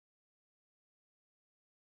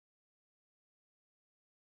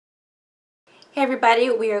Hey everybody,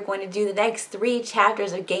 we are going to do the next 3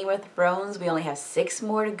 chapters of Game of Thrones. We only have 6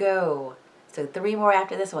 more to go. So 3 more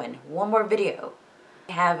after this one. 1 more video.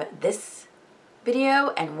 I have this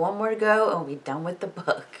video and 1 more to go and we'll be done with the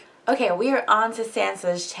book. Okay, we are on to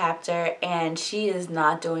Sansa's chapter and she is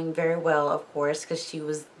not doing very well, of course, because she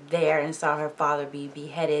was there and saw her father be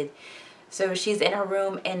beheaded. So she's in her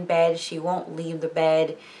room in bed. She won't leave the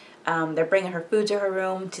bed. They're bringing her food to her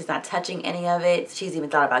room. She's not touching any of it. She's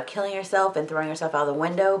even thought about killing herself and throwing herself out the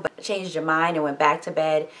window, but changed her mind and went back to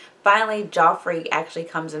bed. Finally, Joffrey actually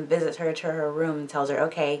comes and visits her to her room and tells her,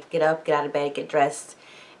 okay, get up, get out of bed, get dressed,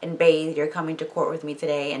 and bathe. You're coming to court with me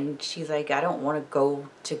today. And she's like, I don't want to go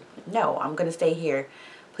to, no, I'm going to stay here.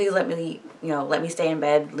 Please let me, let me stay in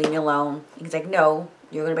bed. Leave me alone. He's like, no,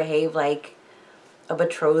 you're going to behave like a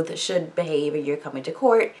betrothed should behave and you're coming to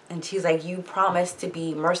court. And she's like, you promised to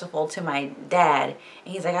be merciful to my dad.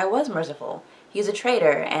 And he's like, I was merciful. He's a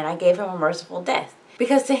traitor and I gave him a merciful death.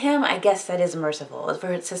 Because to him, I guess that is merciful.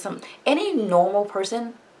 For any normal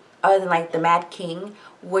person other than like the Mad King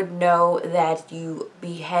would know that you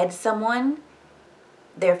behead someone,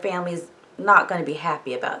 their family's not going to be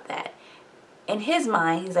happy about that. In his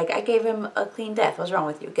mind, he's like, I gave him a clean death. What's wrong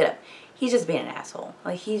with you? Get up. He's just being an asshole.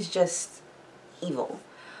 Like, he's just evil.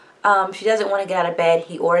 She doesn't want to get out of bed.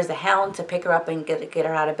 He orders the Hound to pick her up and get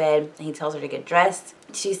her out of bed. And he tells her to get dressed.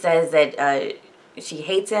 She says that she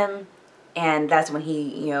hates him, and that's when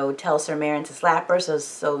he, tells Sir Meryn to slap her. So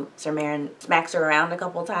Sir Meryn smacks her around a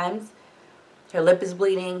couple times. Her lip is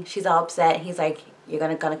bleeding. She's all upset. He's like, you're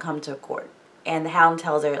gonna come to court. And the Hound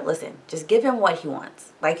tells her, listen, just give him what he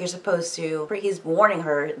wants, like you're supposed to. He's warning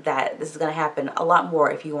her that this is gonna happen a lot more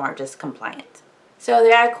if you aren't just compliant. So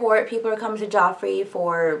they're at court. People are coming to Joffrey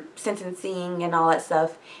for sentencing and all that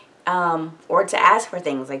stuff, or to ask for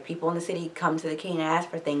things. Like, people in the city come to the king and ask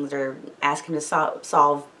for things or ask him to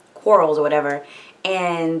solve quarrels or whatever.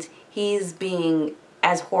 And he's being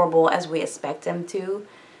as horrible as we expect him to.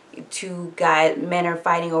 Men are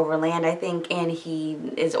fighting over land, I think, and he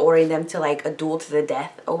is ordering them to like a duel to the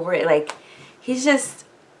death over it. Like, he's just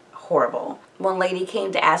horrible. One lady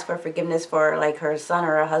came to ask for forgiveness for like her son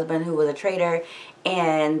or her husband who was a traitor,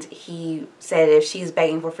 and he said if she's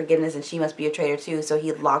begging for forgiveness then she must be a traitor too, so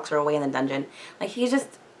he locks her away in the dungeon. Like, he's just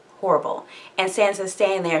horrible. And Sansa's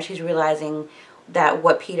staying there. She's realizing that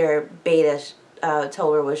what Peter Beta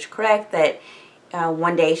told her was correct, that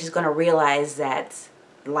one day she's going to realize that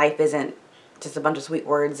life isn't just a bunch of sweet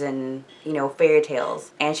words and, fairy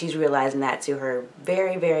tales. And she's realizing that to her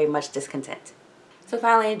very, very much discontent. So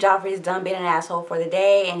finally, Joffrey's done being an asshole for the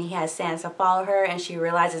day, and he has Sansa follow her, and she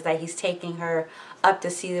realizes that he's taking her up to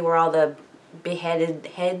see where all the beheaded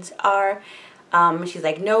heads are. She's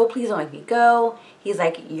like, no, please don't make me go. He's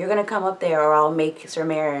like, you're going to come up there or I'll make Sir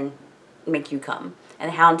Meryn make you come. And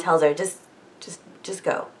the Hound tells her, just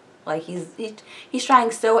go. Like, he's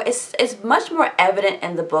trying so... It's much more evident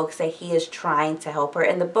in the books that he is trying to help her.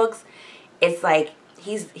 In the books, it's like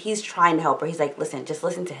he's trying to help her. He's like, listen, just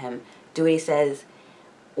listen to him. Do what he says,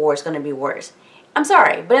 or it's going to be worse. I'm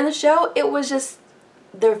sorry, but in the show, it was just...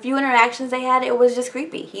 The few interactions they had, it was just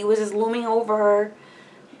creepy. He was just looming over her,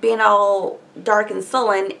 being all dark and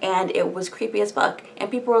sullen, and it was creepy as fuck.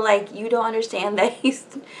 And people were like, you don't understand that he's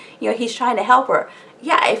trying to help her.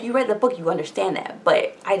 Yeah, if you read the book, you understand that.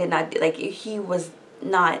 But I did not, like, it was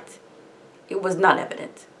not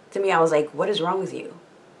evident. To me, I was like, what is wrong with you?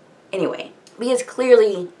 Anyway, he is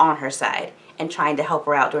clearly on her side and trying to help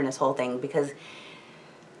her out during this whole thing, because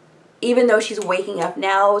even though she's waking up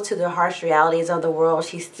now to the harsh realities of the world,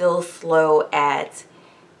 she's still slow at,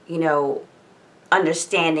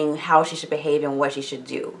 understanding how she should behave and what she should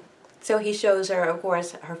do. So he shows her, of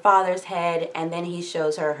course, her father's head, and then he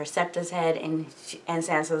shows her her Septa's head, and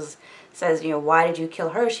Sansa says, why did you kill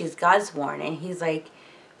her? She's Godsworn. And he's like,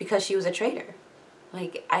 because she was a traitor.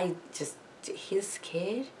 Like, his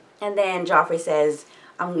kid? And then Joffrey says,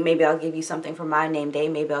 maybe I'll give you something for my name day.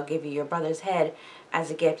 Maybe I'll give you your brother's head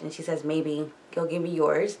as a gift. And she says, maybe he'll give me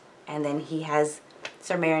yours. And then he has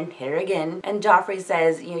Sir Meryn hit her again. And Joffrey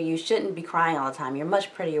says, you shouldn't be crying all the time. You're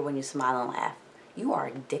much prettier when you smile and laugh. You are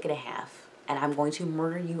a dick and a half, and I'm going to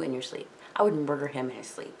murder you in your sleep. I would murder him in his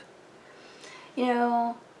sleep.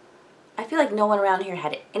 I feel like no one around here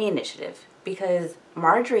had any initiative, because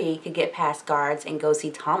Marjorie could get past guards and go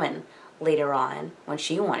see Tommen later on when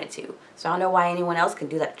she wanted to. So I don't know why anyone else can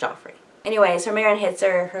do that to Joffrey. Anyway, Sir Meryn hits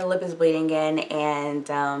her. Her lip is bleeding again, and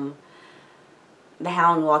the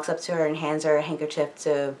Hound walks up to her and hands her a handkerchief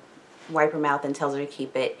to wipe her mouth and tells her to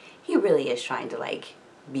keep it. He really is trying to, like,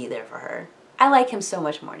 be there for her. I like him so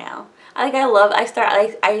much more now. I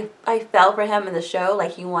fell for him in the show,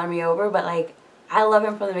 like, he won me over, but like, I love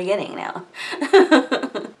him from the beginning now.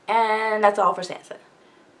 And that's all for Sansa.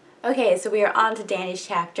 Okay, so we are on to Dany's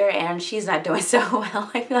chapter, and she's not doing so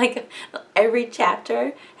well. I feel like every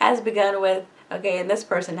chapter has begun with, okay, and this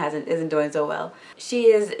person isn't doing so well. She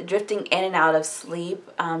is drifting in and out of sleep.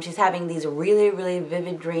 She's having these really, really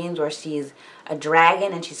vivid dreams where she's a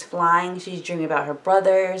dragon and she's flying. She's dreaming about her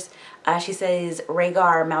brothers. She says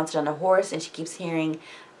Rhaegar mounted on a horse, and she keeps hearing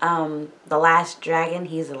the last dragon.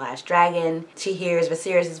 He's the last dragon. She hears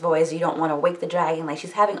Viserys' voice, you don't want to wake the dragon. Like,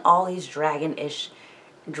 she's having all these dragon-ish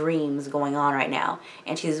dreams going on right now,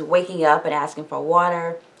 and she's waking up and asking for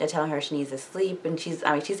water. They're telling her she needs to sleep, and she's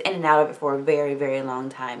in and out of it for a very, very long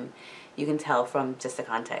time. You can tell from just the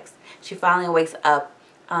context. She finally wakes up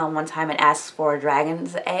one time and asks for a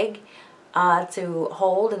dragon's egg to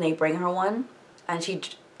hold, and they bring her one, and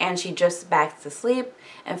she drifts back to sleep.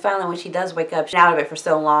 And finally, when she does wake up, she's out of it for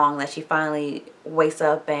so long that she finally wakes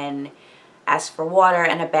up and asks for water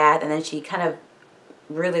and a bath, and then she kind of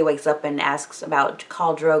really wakes up and asks about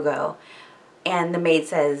Khal Drogo, and the maid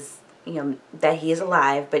says, you know, that he is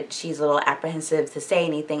alive, but she's a little apprehensive to say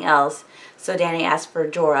anything else. So Dany asks for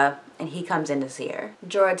Jorah, and he comes in to see her.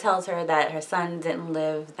 Jorah tells her that her son didn't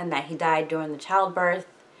live and that he died during the childbirth.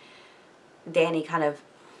 Dany kind of,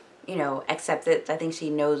 you know, accepts it. I think she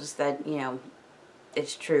knows that, you know,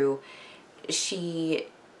 it's true. She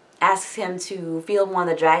asks him to feel one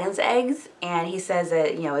of the dragon's eggs, and he says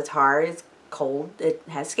that, you know, it's hard, it's cold, it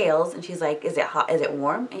has scales, and she's like, is it hot, is it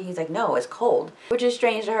warm? And he's like, no, it's cold, which is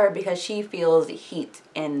strange to her because she feels heat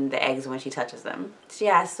in the eggs when she touches them. She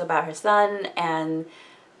asks about her son, and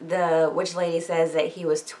the witch lady says that he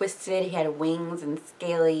was twisted, he had wings and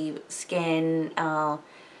scaly skin.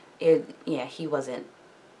 Yeah, he wasn't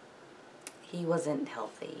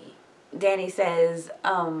healthy. Dany says,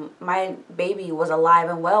 my baby was alive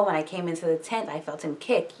and well when I came into the tent. I felt him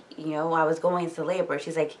kick. You know, I was going into labor.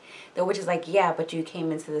 She's like, the witch is like, yeah, but you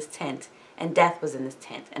came into this tent and death was in this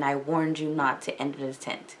tent, and I warned you not to enter this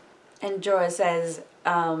tent. And Jorah says,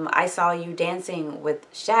 I saw you dancing with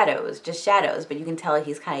shadows, just shadows, but you can tell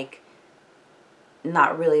he's kind of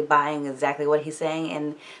not really buying exactly what he's saying.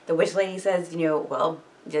 And the witch lady says, you know, well,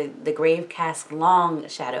 the grave casts long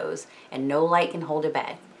shadows and no light can hold it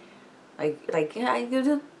back. Like, you know,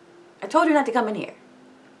 I told you not to come in here,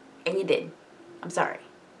 and you did. I'm sorry.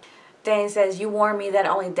 Dany says, you warned me that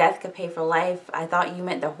only death could pay for life. I thought you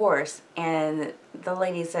meant the horse. And the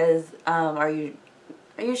lady says, are you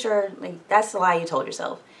sure? Like, that's the lie you told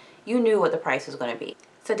yourself. You knew what the price was going to be.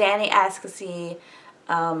 So Dany asks to see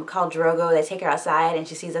Khal Drogo. They take her outside, and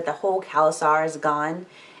she sees that the whole Khalasar is gone.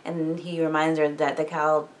 And he reminds her that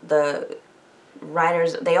the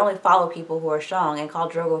riders, they only follow people who are strong, and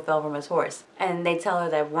Khal Drogo fell from his horse. And they tell her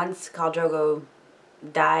that once Khal Drogo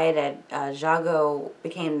died, Jago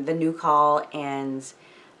became the new Khal, and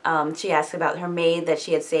she asks about her maid that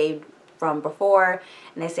she had saved from before,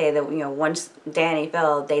 and they say that, you know, once Dany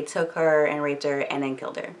fell, they took her and raped her and then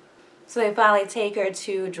killed her. So they finally take her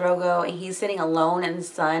to Drogo, and he's sitting alone in the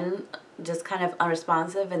sun, just kind of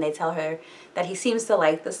unresponsive, and they tell her that he seems to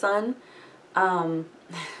like the sun.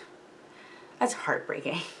 That's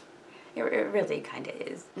heartbreaking. It really kind of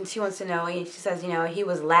is. And she wants to know, she says, you know, he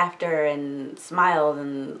was laughter and smiled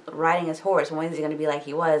and riding his horse. When is he going to be like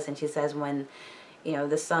he was? And she says, when, you know,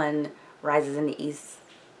 the sun rises in the east,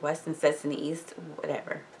 west, and sets in the east,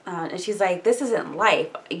 whatever. And she's like, this isn't life.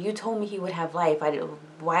 You told me he would have life.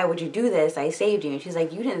 Why would you do this? I saved you. And she's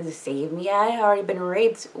like, you didn't save me. I had already been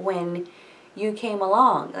raped when you came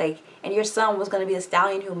along. Like, and your son was going to be the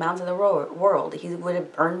stallion who mounted the world. He would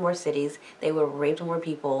have burned more cities. They would have raped more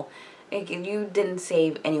people. Like, you didn't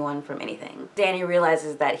save anyone from anything. Dany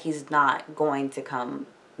realizes that he's not going to come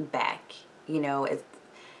back. You know, it's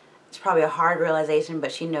probably a hard realization,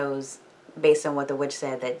 but she knows, based on what the witch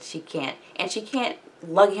said, that she can't. And she can't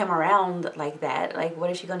lug him around like that. Like, what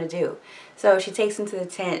is she going to do? So she takes him to the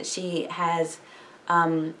tent. She has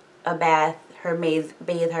a bath. Her maids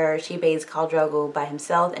bathe her. She bathes Khal Drogo by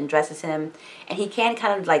himself and dresses him. And he can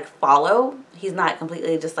kind of like follow. He's not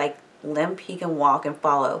completely just like limp. He can walk and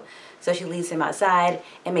follow. So she leads him outside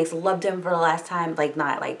and makes love to him for the last time. Like,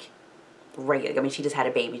 not like regular. I mean, she just had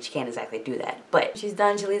a baby. She can't exactly do that. But she's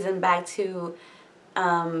done. She leads him back to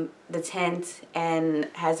the tent and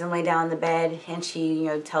has him lay down in the bed. And she, you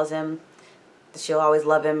know, tells him that she'll always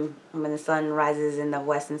love him when the sun rises in the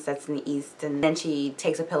west and sets in the east. And then she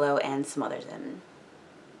takes a pillow and smothers him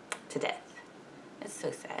to death. It's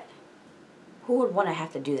so sad. Who would want to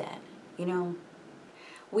have to do that, you know?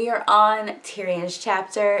 We are on Tyrion's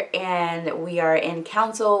chapter, and we are in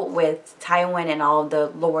council with Tywin and all of the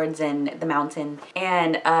lords in the mountain.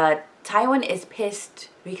 And Tywin is pissed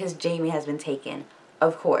because Jaime has been taken,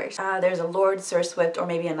 of course. There's a Lord Sir Swift, or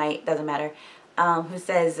maybe a knight, doesn't matter, who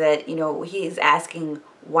says that, you know, he's asking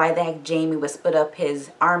why the heck Jaime would split up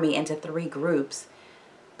his army into 3 groups,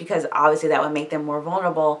 because obviously that would make them more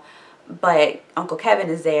vulnerable. But Uncle Kevin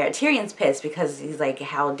is there. Tyrion's pissed because he's like,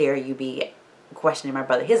 how dare you be questioning my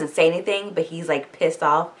brother. He doesn't say anything, but he's like pissed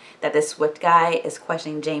off that this Swift guy is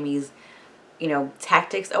questioning Jaime's, you know,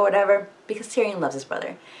 tactics or whatever, because Tyrion loves his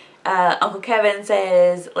brother. Uncle Kevin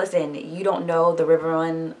says, listen, you don't know the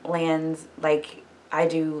Riverrun lands like I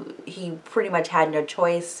do. He pretty much had no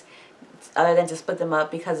choice other than to split them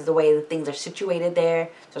up because of the way the things are situated there.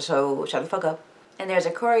 So shut the fuck up. And there's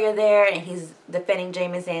a courier there, and he's defending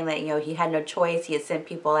Jaime, saying that, you know, he had no choice. He had sent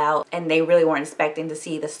people out, and they really weren't expecting to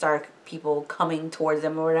see the Stark people coming towards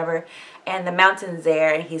them or whatever. And the Mountain's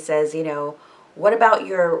there, and he says, you know, what about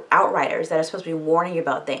your outriders that are supposed to be warning you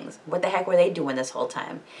about things? What the heck were they doing this whole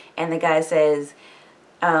time? And the guy says,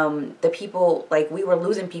 the people, like, we were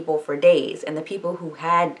losing people for days, and the people who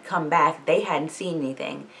had come back, they hadn't seen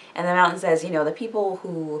anything. And the Mountain says, you know, the people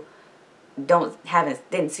who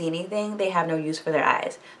didn't see anything, they have no use for their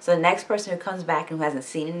eyes. So the next person who comes back and who hasn't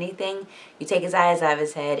seen anything, you take his eyes out of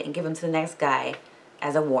his head and give them to the next guy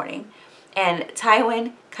as a warning. And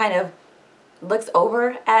Tywin kind of looks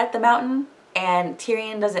over at the Mountain, and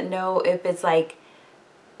Tyrion doesn't know if it's like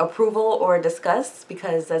approval or disgust,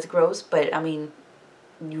 because that's gross, but I mean,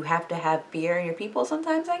 you have to have fear in your people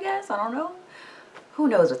sometimes, I guess. I don't know. Who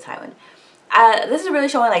knows with Tywin? This is really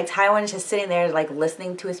showing like Tywin is just sitting there like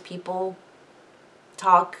listening to his people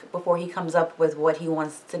talk before he comes up with what he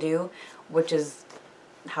wants to do, which is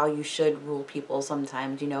how you should rule people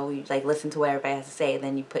sometimes. You know, you like listen to what everybody has to say, and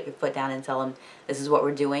then you put your foot down and tell them this is what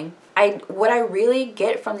we're doing. What I really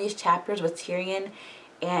get from these chapters with Tyrion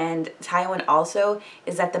and Tywin also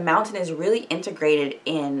is that the Mountain is really integrated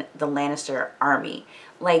in the Lannister army.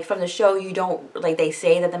 Like from the show, you don't, like, they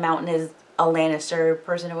say that the Mountain is a Lannister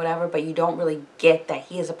person or whatever, but you don't really get that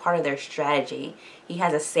he is a part of their strategy. He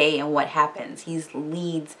has a say in what happens. He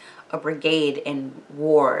leads a brigade in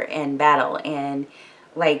war and battle, and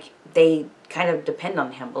like they kind of depend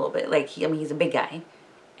on him a little bit. Like I mean, he's a big guy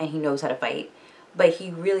and he knows how to fight, but he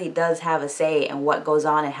really does have a say in what goes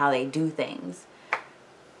on and how they do things.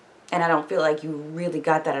 And I don't feel like you really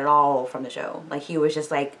got that at all from the show. Like he was just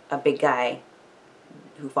like a big guy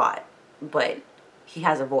who fought, but he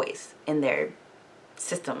has a voice in their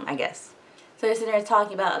system, I guess. So they're sitting there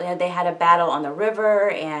talking about, you know, they had a battle on the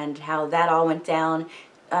river and how that all went down.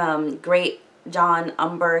 Great John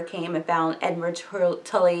Umber came and found Edmure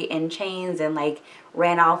Tully in chains and like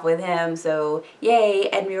ran off with him. So yay,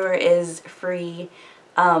 Edmure is free.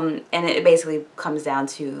 And it basically comes down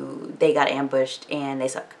to they got ambushed and they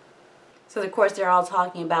suck. So of course they're all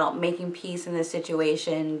talking about making peace in this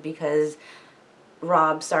situation because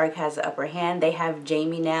Robb Stark has the upper hand. They have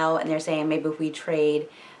Jaime now, and they're saying maybe if we trade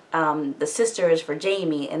the sisters for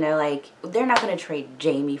Jaime, and they're like, they're not going to trade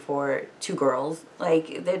Jaime for 2 girls.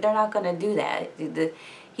 Like, they're not going to do that.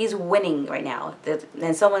 He's winning right now.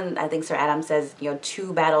 And someone, I think Sir Adam says, you know,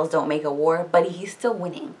 2 battles don't make a war, but he's still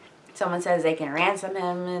winning. Someone says they can ransom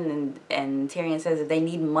him, and Tyrion says if they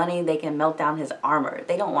need money, they can melt down his armor.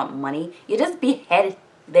 They don't want money. You just behead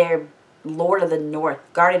their Lord of the North,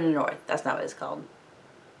 Guardian of the North. That's not what it's called.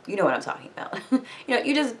 You know what I'm talking about. You know,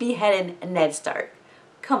 you just beheaded Ned Stark.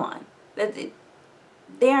 Come on.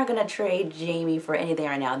 They aren't going to trade Jaime for anything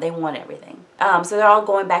right now. They want everything. So they're all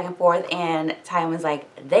going back and forth, and Tywin's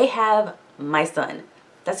like, they have my son.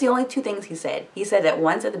 That's the only 2 things he said. He said that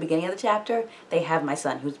once at the beginning of the chapter, they have my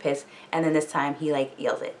son, who's pissed. And then this time he like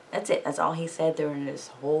yells it. That's it. That's all he said during this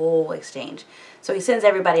whole exchange. So he sends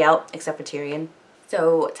everybody out except for Tyrion.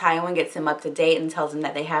 So Tywin gets him up to date and tells him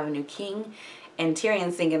that they have a new king. And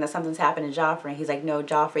Tyrion's thinking that something's happened to Joffrey. And he's like, no,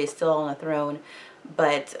 Joffrey is still on the throne.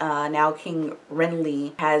 But now King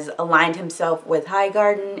Renly has aligned himself with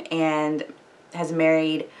Highgarden and has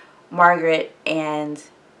married Margaery, and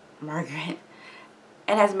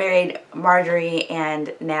has married Marjorie,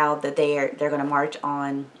 and now that they're going to march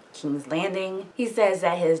on King's Landing. He says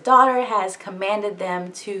that his daughter has commanded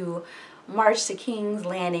them to march to King's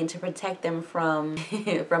Landing to protect them from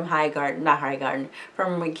from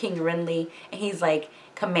from King Renly, and he's like,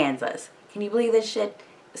 commands us. Can you believe this shit?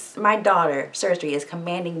 My daughter Cersei is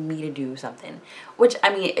commanding me to do something, which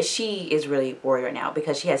I mean she is really worried right now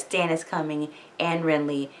because she has Stannis coming and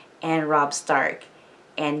Renly and Robb Stark,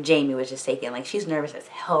 and Jaime was just taken. Like, she's nervous as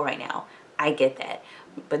hell right now. I get that.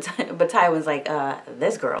 But Tywin's like,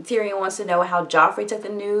 this girl. Tyrion wants to know how Joffrey took the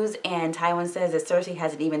news, and Tywin says that Cersei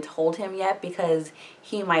hasn't even told him yet because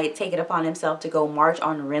he might take it upon himself to go march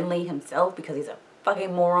on Renly himself because he's a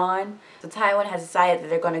fucking moron. So Tywin has decided that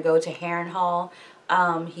they're going to go to Harrenhal.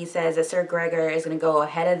 He says that Sir Gregor is going to go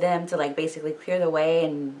ahead of them to like basically clear the way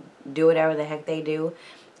and do whatever the heck they do.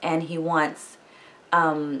 And he wants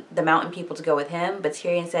the mountain people to go with him. But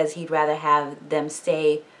Tyrion says he'd rather have them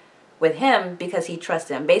stay with him because he trusts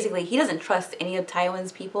them. Basically, he doesn't trust any of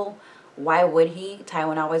Tywin's people. Why would he?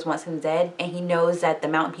 Tywin always wants him dead. And he knows that the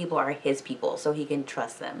mountain people are his people, so he can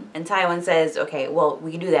trust them. And Tywin says, okay, well,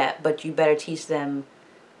 we can do that, but you better teach them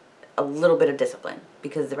a little bit of discipline,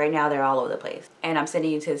 because right now they're all over the place. And I'm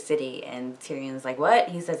sending you to the city. And Tyrion's like, what?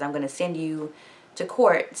 He says, I'm going to send you to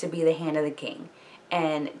court to be the hand of the king.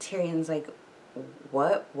 And Tyrion's like,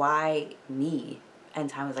 what? Why me?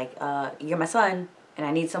 And Tywin's like, you're my son, and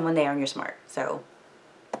I need someone there, and you're smart. So,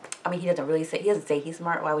 I mean, he doesn't say he's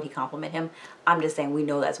smart. Why would he compliment him? I'm just saying we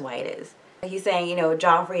know that's why it is. He's saying, you know,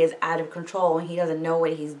 Joffrey is out of control and he doesn't know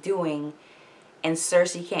what he's doing, and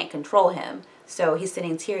Cersei can't control him. So he's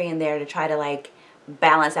sending Tyrion there to try to like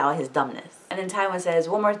balance out his dumbness. And then Tywin says,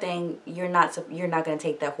 one more thing, you're not going to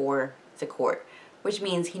take that whore to court, which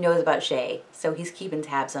means he knows about Shay, so he's keeping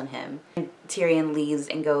tabs on him. And Tyrion leaves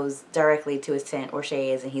and goes directly to his tent where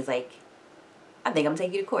Shay is, and he's like, I think I'm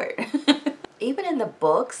taking you to court. Even in the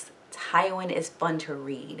books, Tywin is fun to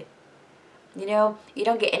read. You know, you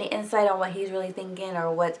don't get any insight on what he's really thinking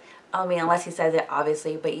or what, I mean, unless he says it,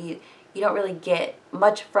 obviously, but you don't really get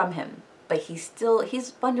much from him. But he's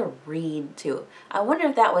fun to read, too. I wonder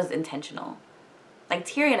if that was intentional. Like,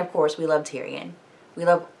 Tyrion, of course, we love Tyrion. We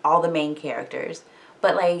love all the main characters.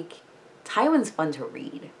 But, like, Tywin's fun to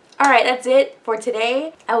read. Alright, that's it for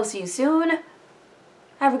today. I will see you soon.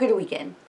 Have a good weekend.